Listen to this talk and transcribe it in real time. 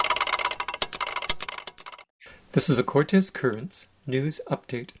This is a Cortes Currents news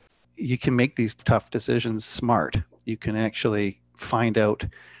update. You can make these tough decisions smart. You can actually find out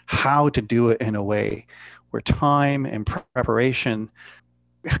how to do it in a way where time and preparation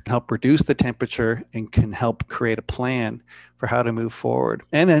can help reduce the temperature and can help create a plan for how to move forward.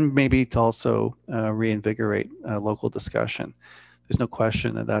 And then maybe to also reinvigorate local discussion. There's no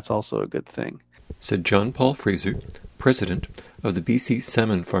question that that's also a good thing. Said Paul Fraser, President of the BC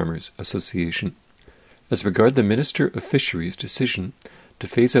Salmon Farmers Association. As regard the Minister of Fisheries' decision to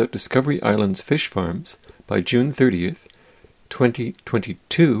phase out Discovery Island's fish farms by June 30th,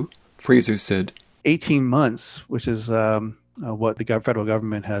 2022, Fraser said, 18 months, which is what the federal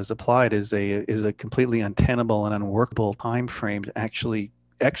government has applied, is a completely untenable and unworkable time frame to actually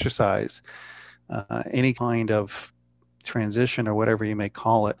exercise any kind of transition or whatever you may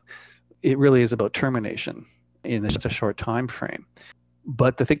call it. It really is about termination in such a short time frame.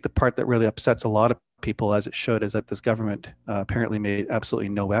 But I think the part that really upsets a lot of people, as it should, is that this government apparently made absolutely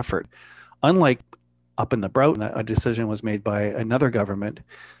no effort. Unlike up in the Broughton, a decision was made by another government,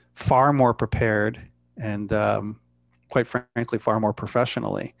 far more prepared and quite frankly, far more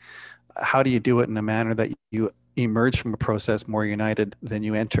professionally. How do you do it in a manner that you emerge from a process more united than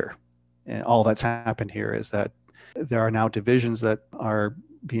you enter? And all that's happened here is that there are now divisions that are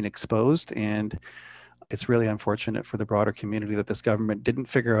being exposed, and it's really unfortunate for the broader community that this government didn't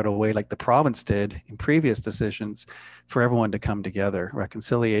figure out a way like the province did in previous decisions for everyone to come together.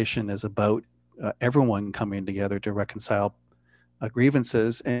 Reconciliation is about everyone coming together to reconcile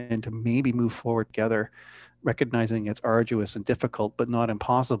grievances and to maybe move forward together, recognizing it's arduous and difficult, but not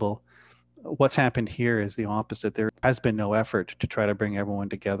impossible. What's happened here is the opposite. There has been no effort to try to bring everyone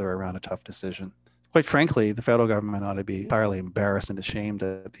together around a tough decision. Quite frankly, the federal government ought to be entirely embarrassed and ashamed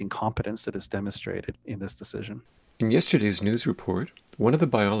at the incompetence that is demonstrated in this decision. In yesterday's news report, one of the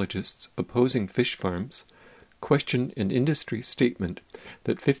biologists opposing fish farms questioned an industry statement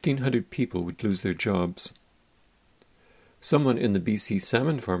that 1,500 people would lose their jobs. Someone in the BC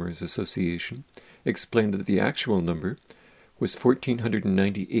Salmon Farmers Association explained that the actual number was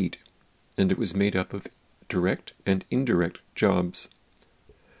 1,498, and it was made up of direct and indirect jobs.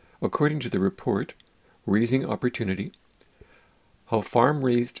 According to the report, Raising Opportunity, How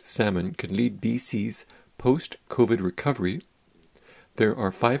Farm-Raised Salmon Can Lead BC's Post-COVID Recovery, there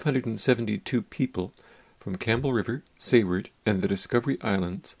are 572 people from Campbell River, Sayward, and the Discovery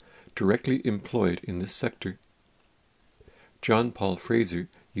Islands directly employed in this sector. Paul Fraser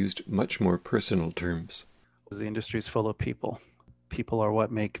used much more personal terms. The industry is full of people. People are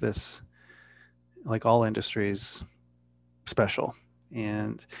what make this, like all industries, special.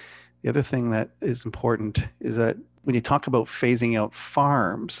 And the other thing that is important is that when you talk about phasing out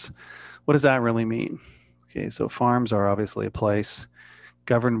farms, what does that really mean? Okay, so farms are obviously a place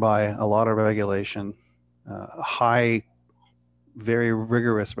governed by a lot of regulation, high, very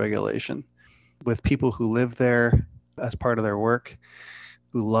rigorous regulation, with people who live there as part of their work,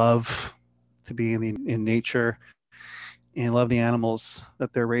 who love to be in nature and love the animals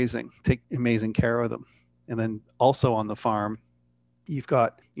that they're raising, take amazing care of them. And then also on the farm, you've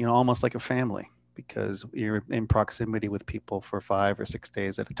got, almost like a family, because you're in proximity with people for 5 or 6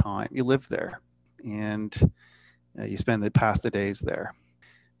 days at a time. You live there and you spend the days there.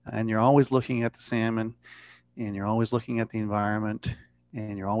 And you're always looking at the salmon, and you're always looking at the environment,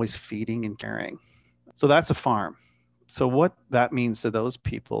 and you're always feeding and caring. So that's a farm. So what that means to those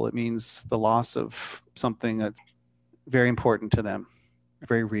people, it means the loss of something that's very important to them,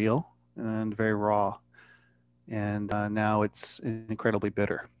 very real and very raw. And now it's incredibly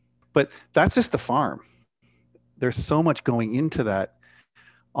bitter. But that's just the farm. There's so much going into that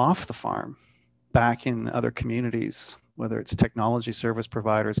off the farm, back in other communities, whether it's technology service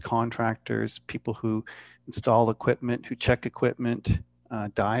providers, contractors, people who install equipment, who check equipment,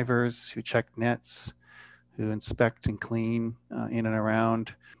 divers who check nets, who inspect and clean in and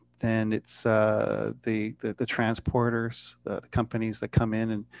around. Then it's the transporters, the companies that come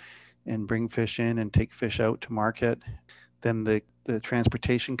in and bring fish in and take fish out to market. Then the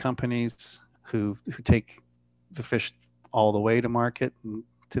transportation companies who take the fish all the way to market and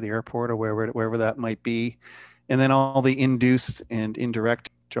to the airport or wherever that might be. And then all the induced and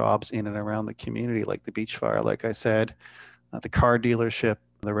indirect jobs in and around the community, like the beach fire, like I said, the car dealership,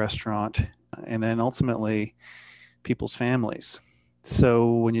 the restaurant, and then ultimately people's families.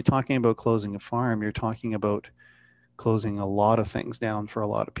 So when you're talking about closing a farm, you're talking about closing a lot of things down for a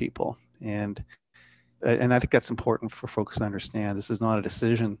lot of people. And I think that's important for folks to understand. This is not a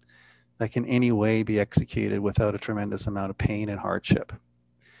decision that can in any way be executed without a tremendous amount of pain and hardship.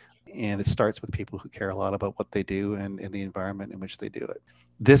 And it starts with people who care a lot about what they do and the environment in which they do it.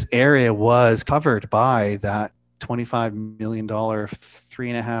 This area was covered by that $25 million,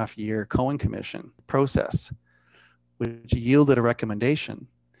 3.5-year Cohen Commission process, which yielded a recommendation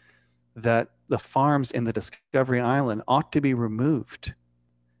that the farms in the Discovery Island ought to be removed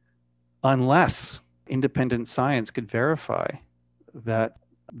unless independent science could verify that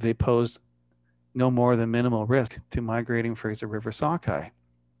they posed no more than minimal risk to migrating Fraser River sockeye.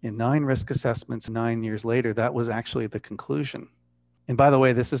 In 9 risk assessments 9 years later, that was actually the conclusion. And by the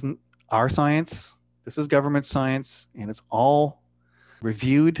way, this isn't our science, this is government science, and it's all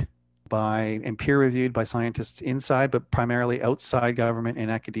reviewed by and peer reviewed by scientists inside, but primarily outside government and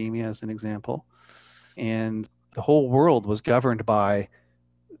academia, as an example. And the whole world was governed by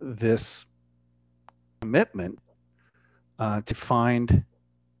this commitment to find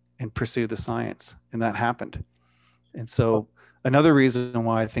and pursue the science, and that happened. And so another reason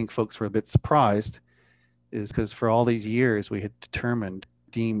why I think folks were a bit surprised is because for all these years we had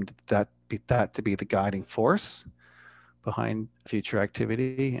deemed that to be the guiding force behind future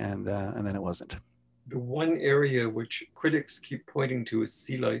activity, and then it wasn't. The one area which critics keep pointing to is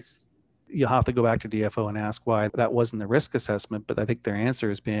sea lice. You'll have to go back to DFO and ask why that wasn't the risk assessment, but I think their answer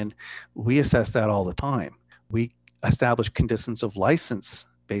has been, we assess that all the time. We establish conditions of license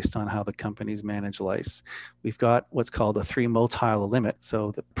based on how the companies manage lice. We've got what's called a 3 motile limit.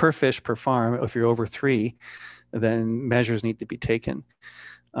 So the per fish per farm, if you're over 3, then measures need to be taken,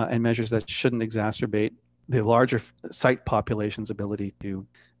 and measures that shouldn't exacerbate the larger site population's ability to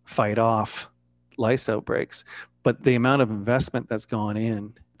fight off lice outbreaks. But the amount of investment that's gone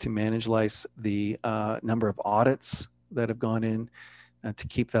in to manage lice, the number of audits that have gone in to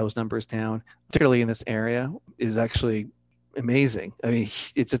keep those numbers down, particularly in this area, is actually amazing. I mean,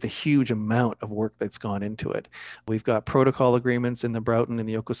 it's just a huge amount of work that's gone into it. We've got protocol agreements in the Broughton and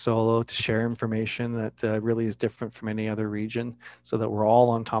the Okosolo to share information that really is different from any other region, so that we're all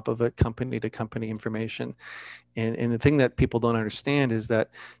on top of it, company to company information. And the thing that people don't understand is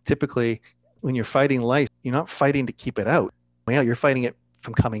that typically when you're fighting lice, you're not fighting to keep it out. You're fighting it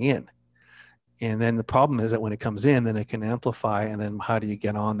from coming in. And then the problem is that when it comes in, then it can amplify. And then how do you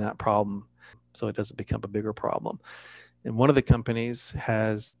get on that problem so it doesn't become a bigger problem? And one of the companies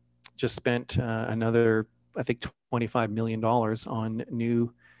has just spent another, I think, $25 million on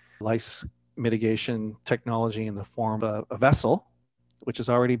new lice mitigation technology in the form of a vessel, which is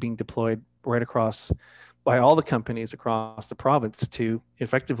already being deployed right across by all the companies across the province to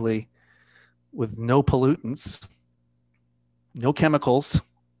effectively, with no pollutants, no chemicals,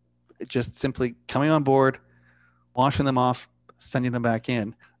 just simply coming on board, washing them off, sending them back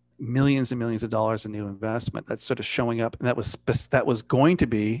in. Millions and millions of dollars in new investment that's sort of showing up, and that was going to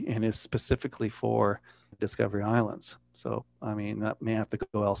be and is specifically for Discovery Islands. So I mean, that may have to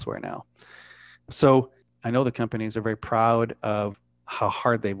go elsewhere now. So I know the companies are very proud of how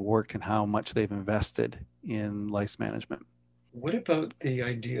hard they've worked and how much they've invested in lice management. What about the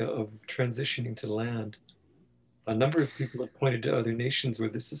idea of transitioning to land? A number of people have pointed to other nations where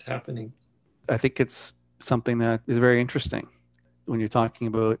this is happening. I think it's something that is very interesting. When you're talking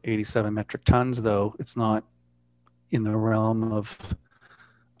about 87 metric tons, though, it's not in the realm of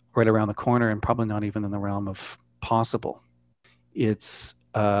right around the corner, and probably not even in the realm of possible. It's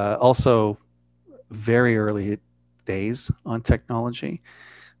also very early days on technology.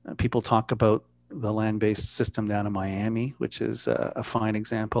 People talk about the land-based system down in Miami, which is a fine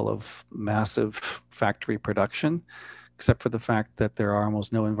example of massive factory production, except for the fact that there are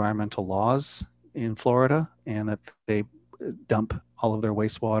almost no environmental laws in Florida, and that they dump all of their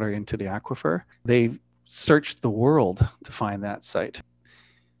wastewater into the aquifer. They've searched the world to find that site.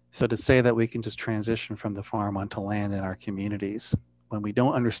 So to say that we can just transition from the farm onto land in our communities when we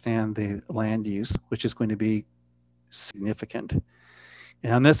don't understand the land use, which is going to be significant.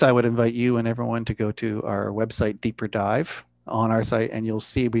 And on this, I would invite you and everyone to go to our website, Deeper Dive, on our site, and you'll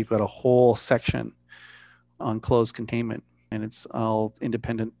see we've got a whole section on closed containment, and it's all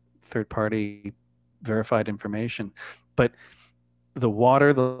independent, third-party verified information. But the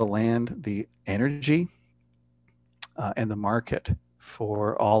water, the land, the energy, and the market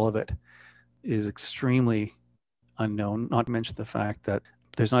for all of it is extremely unknown, not to mention the fact that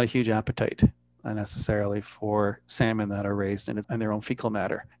there's not a huge appetite necessarily for salmon that are raised in their own fecal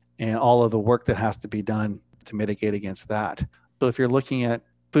matter, and all of the work that has to be done to mitigate against that. So if you're looking at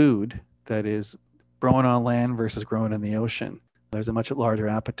food that is grown on land versus grown in the ocean, there's a much larger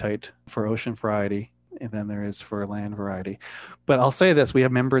appetite for ocean variety than there is for land variety. But I'll say this, we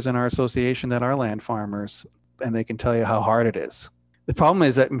have members in our association that are land farmers, and they can tell you how hard it is. The problem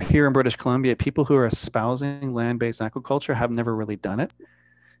is that here in British Columbia, people who are espousing land-based aquaculture have never really done it.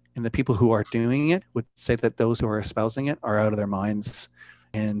 And the people who are doing it would say that those who are espousing it are out of their minds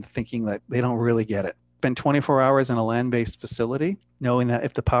and thinking that they don't really get it. spend 24 hours in a land-based facility, knowing that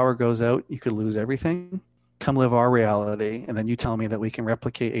if the power goes out, you could lose everything. Come live our reality, and then you tell me that we can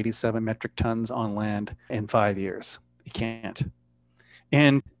replicate 87 metric tons on land in 5 years. You can't.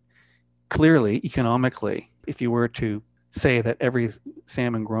 And clearly, economically, if you were to say that every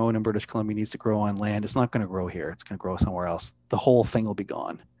salmon grown in British Columbia needs to grow on land, it's not going to grow here. It's going to grow somewhere else. The whole thing will be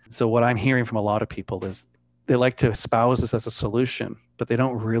gone. So what I'm hearing from a lot of people is they like to espouse this as a solution, but they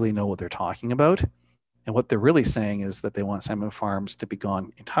don't really know what they're talking about. And what they're really saying is that they want salmon farms to be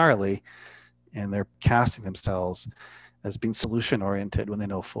gone entirely, and they're casting themselves as being solution oriented when they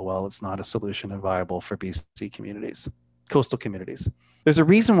know full well it's not a solution and viable for BC communities, coastal communities. There's a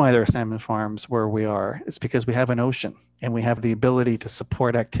reason why there are salmon farms where we are. It's because we have an ocean and we have the ability to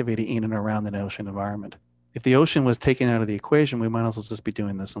support activity in and around the ocean environment. If the ocean was taken out of the equation, we might as well just be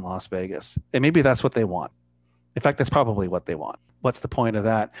doing this in Las Vegas. And maybe that's what they want. In fact, that's probably what they want. What's the point of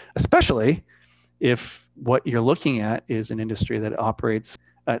that? Especially if what you're looking at is an industry that operates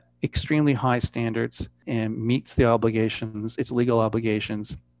at extremely high standards and meets the obligations, its legal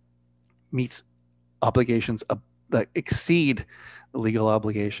obligations, meets obligations that exceed legal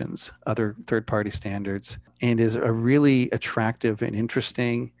obligations, other third-party standards, and is a really attractive and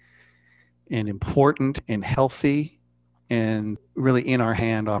interesting and important and healthy and really in our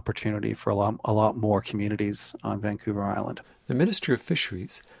hand opportunity for a lot more communities on Vancouver Island. The Minister of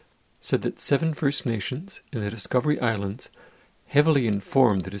Fisheries said that 7 First Nations in the Discovery Islands heavily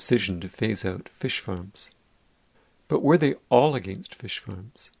informed the decision to phase out fish farms. But were they all against fish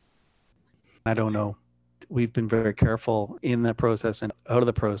farms? I don't know. We've been very careful in that process and out of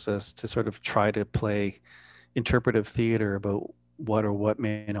the process to sort of try to play interpretive theater about what or what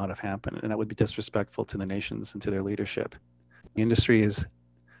may not have happened. And that would be disrespectful to the nations and to their leadership. The industry is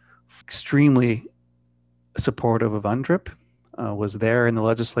extremely supportive of UNDRIP, was there in the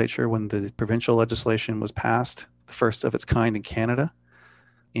legislature when the provincial legislation was passed, the first of its kind in Canada,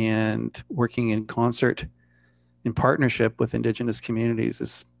 and working in concert in partnership with Indigenous communities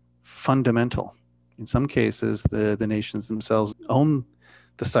is fundamental. In some cases, the nations themselves own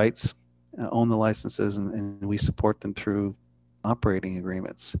the sites, own the licenses, and we support them through operating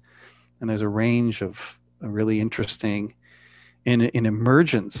agreements. And there's a range of really interesting, an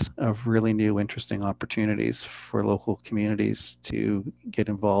emergence of really new interesting opportunities for local communities to get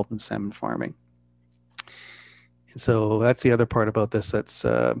involved in salmon farming. And so that's the other part about this that's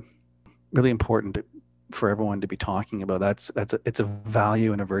really important for everyone to be talking about. It's a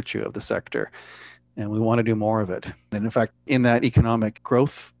value and a virtue of the sector, and we want to do more of it. And in fact, in that economic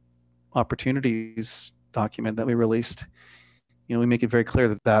growth opportunities document that we released, we make it very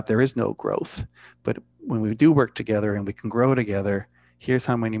clear that there is no growth. But when we do work together and we can grow together, here's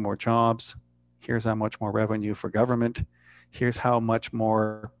how many more jobs, here's how much more revenue for government, here's how much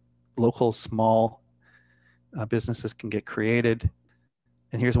more local small businesses can get created,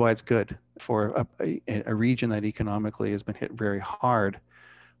 and here's why it's good for a region that economically has been hit very hard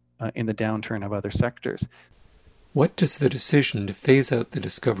in the downturn of other sectors. What does the decision to phase out the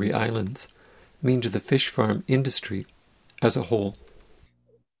Discovery Islands mean to the fish farm industry as a whole?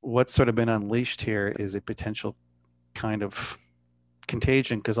 What's sort of been unleashed here is a potential kind of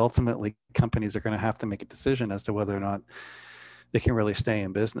contagion, because ultimately companies are going to have to make a decision as to whether or not they can really stay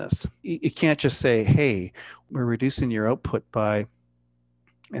in business. You can't just say, hey, we're reducing your output by,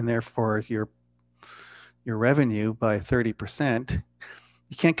 and therefore your revenue by 30%.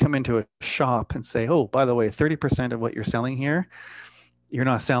 You can't come into a shop and say, oh, by the way, 30% of what you're selling here, you're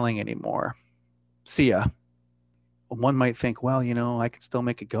not selling anymore. See ya. One might think, well, I can still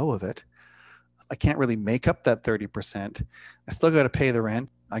make a go of it. I can't really make up that 30%. I still got to pay the rent.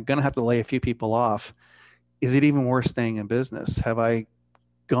 I'm going to have to lay a few people off. Is it even worth staying in business? Have I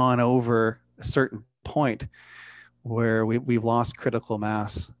gone over a certain point where we've lost critical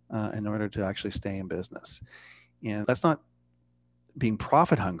mass in order to actually stay in business? And that's not being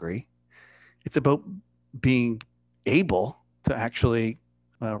profit hungry. It's about being able to actually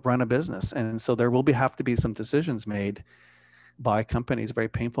run a business. And so there will have to be some decisions made by companies, very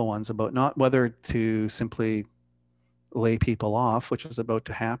painful ones, about not whether to simply lay people off, which is about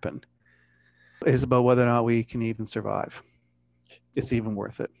to happen. It's about whether or not we can even survive. It's even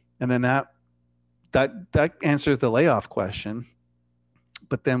worth it. And then that answers the layoff question.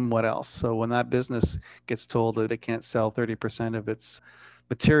 But then what else? So when that business gets told that it can't sell 30% of its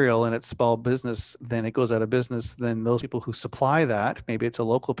material in its small business, then it goes out of business. Then those people who supply that, maybe it's a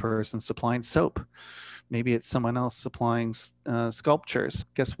local person supplying soap, maybe it's someone else supplying sculptures.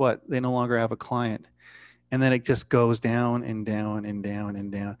 Guess what? They no longer have a client. And then it just goes down and down and down and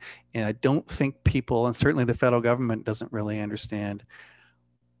down. And I don't think people, and certainly the federal government doesn't really understand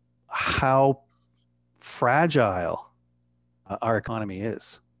how fragile our economy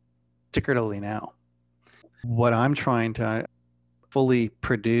is, particularly now. What I'm trying to fully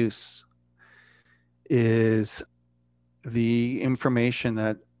produce is the information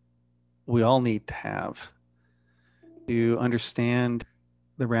that we all need to have to understand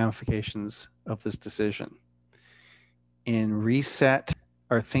the ramifications of this decision and reset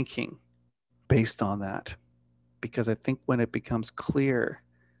our thinking based on that. Because I think when it becomes clear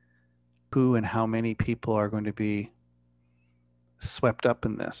who and how many people are going to be swept up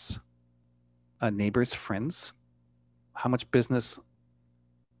in this, neighbors, friends, how much business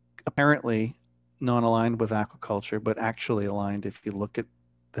apparently non-aligned with aquaculture, but actually aligned if you look at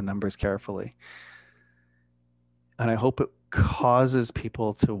the numbers carefully. And I hope it causes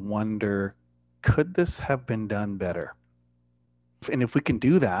people to wonder, could this have been done better? And if we can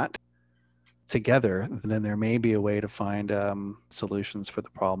do that together, then there may be a way to find solutions for the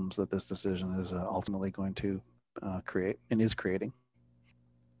problems that this decision is ultimately going to create and is creating.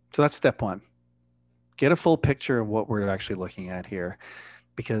 So that's step one. Get a full picture of what we're actually looking at here,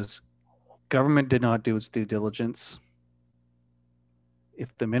 because government did not do its due diligence.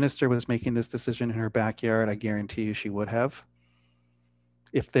 If the minister was making this decision in her backyard, I guarantee you she would have.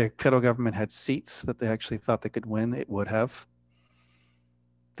 If the federal government had seats that they actually thought they could win, it would have.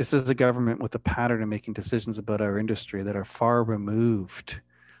 This is a government with a pattern of making decisions about our industry that are far removed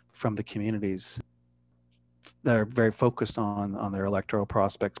from the communities that are very focused on their electoral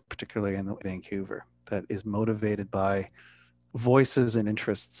prospects, particularly in Vancouver, that is motivated by voices and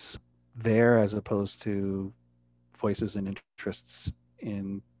interests there as opposed to voices and interests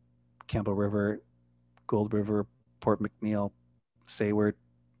in Campbell River, Gold River, Port McNeill, Sayward,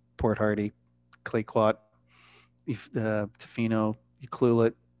 Port Hardy, Clayoquot, Tofino,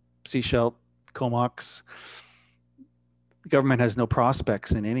 Ucluelet, Sechelt, Comox. The government has no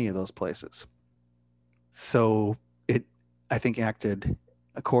prospects in any of those places. So it, I think, acted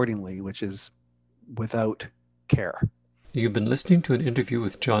accordingly, which is without care. You've been listening to an interview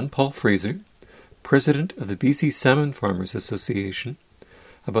with John Paul Fraser, President of the BC Salmon Farmers Association,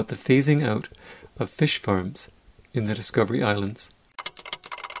 about the phasing out of fish farms in the Discovery Islands.